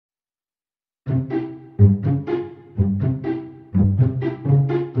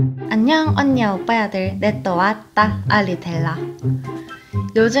안녕 언니야 오빠야들, 내 또 왔다 알리텔러.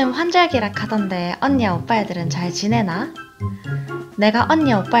 요즘 환절기라 하던데 언니야 오빠야들은 잘 지내나? 내가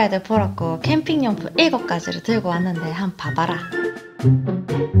언니야 오빠야들 보라고 캠핑용품 7가지를 들고 왔는데 한번 봐봐라.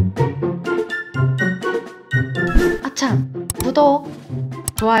 아참, 구독,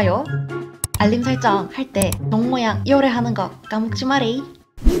 좋아요, 알림 설정 할 때 종 모양 요래 하는 거 까먹지 마리.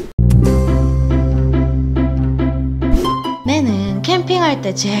 내는 캠핑할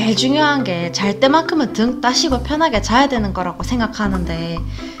때 제일 중요한 게 잘 때만큼은 등 따시고 편하게 자야 되는 거라고 생각하는데,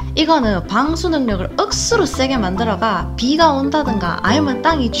 이거는 방수 능력을 억수로 세게 만들어가 비가 온다든가 아니면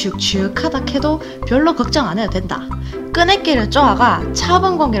땅이 축축하다 해도 별로 걱정 안 해도 된다. 끄내기를 쪼아가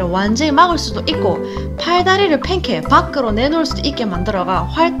차분 공기를 완전히 막을 수도 있고, 팔다리를 팽개 밖으로 내놓을 수도 있게 만들어가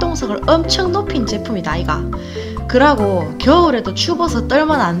활동성을 엄청 높인 제품이다 이가. 그러고 겨울에도 추워서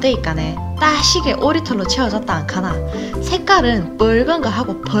떨면 안 되니까네 따시게 오리털로 채워졌다 않카나. 색깔은 붉은 거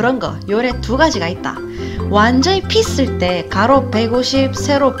하고 퍼런 거 요래 2가지가 있다. 완전히 pis을 때 가로 150,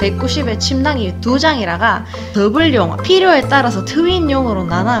 세로 190의 침낭이 2장이라가 더블용, 필요에 따라서 트윈용으로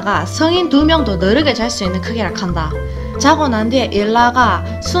나눠가 성인 2명도 너르게 잘 수 있는 크기라 한다. 자고 난 뒤에 일나가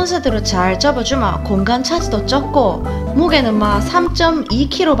순서대로 잘 접어주면 공간 차지도 적고, 무게는 막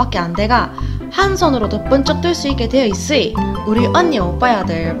 3.2kg 밖에 안 돼가 한 손으로도 번쩍 들 수 있게 되어 있으니 우리 언니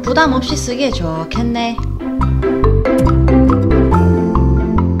오빠야들 부담 없이 쓰기에 좋겠네.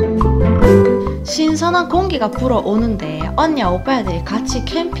 신선한 공기가 불어오는데 언니 오빠야들이 같이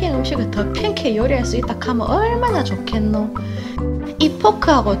캠핑 음식을 더 편하게 요리할 수 있다 하면 얼마나 좋겠노. 이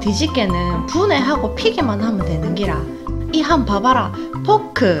포크하고 뒤집개는 분해하고 피기만 하면 되는 기라. 이 한 봐봐라.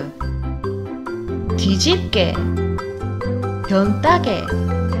 포크, 뒤집개, 변따개,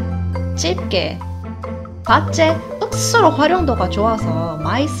 집게, 봤제? 억수로 활용도가 좋아서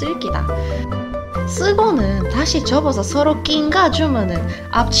많이 쓸기다. 쓰고는 다시 접어서 서로 낀가 주면은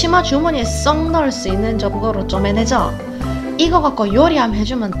앞치마 주머니에 쏙 넣을 수 있는 정도로 좀 해내죠. 이거 갖고 요리함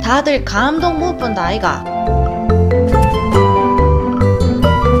해주면 다들 감동 못 본다 아이가.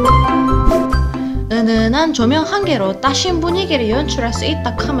 은은한 조명 한 개로 따신 분위기를 연출할 수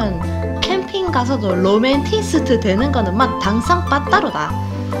있다 하면 캠핑 가서도 로맨티스트 되는 거는 막 당상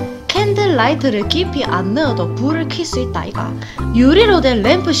빠따로다. 캔들 라이트를 깊이 안 넣어도 불을 켤 수 있다 이가. 유리로 된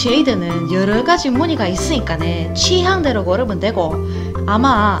램프 쉐이드는 여러가지 무늬가 있으니까네 취향대로 고르면 되고,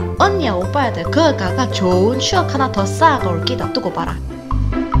 아마 언니야 오빠야들 그거가 좋은 추억 하나 더 쌓아가 올 기다 두고 봐라.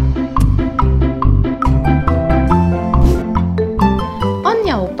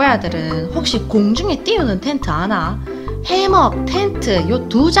 언니야 오빠야들은 혹시 공중에 띄우는 텐트 아나? 해먹 텐트 요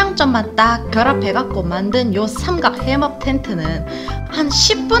 2장점만 딱 결합해갖고 만든 요 삼각 해먹 텐트는 한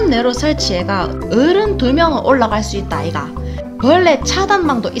 10분 내로 설치해가 어른 2명은 올라갈 수 있다 아이가. 벌레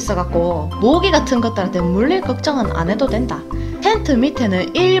차단망도 있어갖고 모기 같은 것들한테 물릴 걱정은 안 해도 된다. 텐트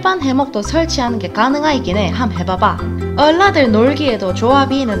밑에는 일반 해먹도 설치하는 게 가능하긴 해. 한번 해봐봐. 얼라들 놀기에도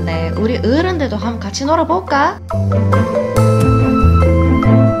조합이 있는데 우리 어른들도 한번 같이 놀아볼까?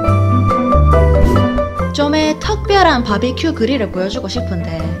 좀의 특별한 바비큐 그릴을 보여주고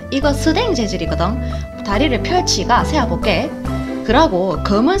싶은데, 이거 스댕 재질이거든. 다리를 펼치가 세워볼게. 그러고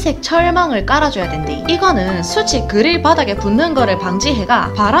검은색 철망을 깔아줘야 된대. 이거는 수직 그릴 바닥에 붙는 거를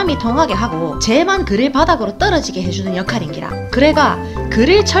방지해가 바람이 통하게 하고 쟤만 그릴 바닥으로 떨어지게 해주는 역할인기라. 그래가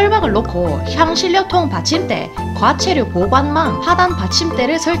그릴 철망을 놓고 향신료통 받침대, 과체류 보관망, 하단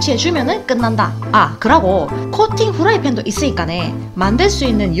받침대를 설치해주면은 끝난다. 아, 그러고 코팅 후라이팬도 있으니까네 만들 수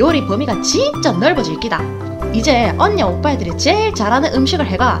있는 요리 범위가 진짜 넓어질 기다. 이제 언니 오빠애들이 제일 잘하는 음식을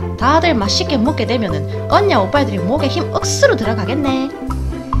해가 다들 맛있게 먹게 되면은 언니 오빠애들이 목에 힘 억수로 들어가겠네.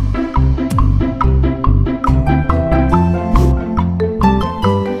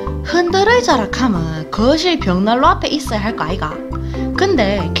 흔들의자라 하면 거실 벽난로 앞에 있어야 할 거 아이가.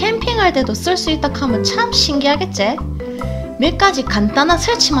 근데 캠핑할 때도 쓸 수 있다 하면 참 신기하겠지? 몇 가지 간단한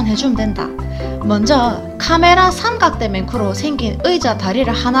설치만 해주면 된다. 먼저 카메라 삼각대 맹크로 생긴 의자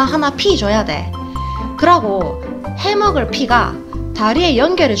다리를 하나하나 피줘야 돼. 그러고 해먹을 피가 다리에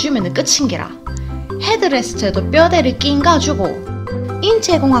연결해주면 끝인기라. 헤드레스트에도 뼈대를 낀가주고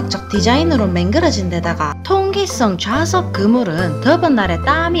인체공학적 디자인으로 맹그러진 데다가 통기성 좌석 그물은 더운 날에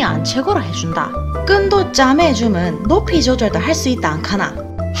땀이 안 채고로 해준다. 끈도 짜매해주면 높이 조절도 할 수 있다 않카나.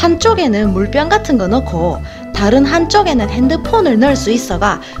 한쪽에는 물병 같은 거 넣고 다른 한쪽에는 핸드폰을 넣을 수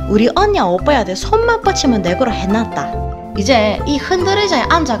있어가 우리 언니야 오빠야들 손만 뻗치면 내고로 해놨다. 이제 이 흔들의자에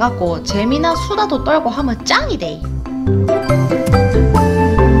앉아갖고 재미나 수다도 떨고 하면 짱이돼.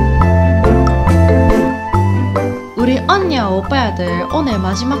 우리 언니야 오빠야들 오늘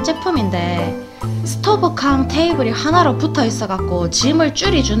마지막 제품인데, 스토브캉 테이블이 하나로 붙어 있어갖고 짐을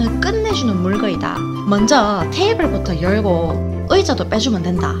줄여주는 끝내주는 물건이다. 먼저 테이블부터 열고 의자도 빼주면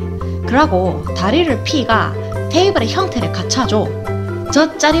된다. 그러고 다리를 피가 테이블의 형태를 갖춰줘.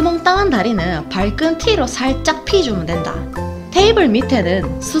 저 짜리몽땅한 다리는 발끈 티로 살짝 피주면 된다. 테이블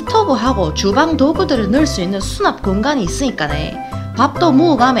밑에는 스토브하고 주방 도구들을 넣을 수 있는 수납 공간이 있으니까네. 밥도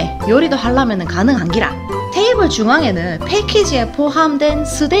무감에 요리도 하려면 가능한기라. 테이블 중앙에는 패키지에 포함된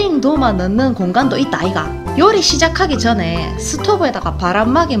스데잉 도마 넣는 공간도 있다 아이가. 요리 시작하기 전에 스토브에다가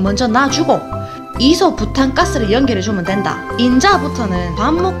바람막이 먼저 놔주고 이소 부탄가스를 연결해주면 된다. 인자부터는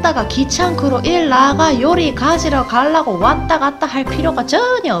밥 먹다가 귀찮고로 일 나가 요리 가지러 가려고 왔다 갔다 할 필요가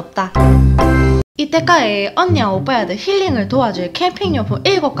전혀 없다. 이때까지 언니와 오빠야들 힐링을 도와줄 캠핑용품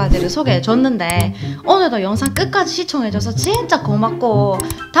 7가지를 소개해줬는데 오늘도 영상 끝까지 시청해줘서 진짜 고맙고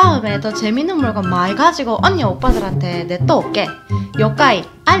다음에 더 재밌는 물건 많이 가지고 언니 오빠들한테 내 또 올게. 요까이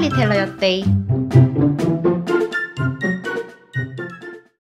알리텔러였대.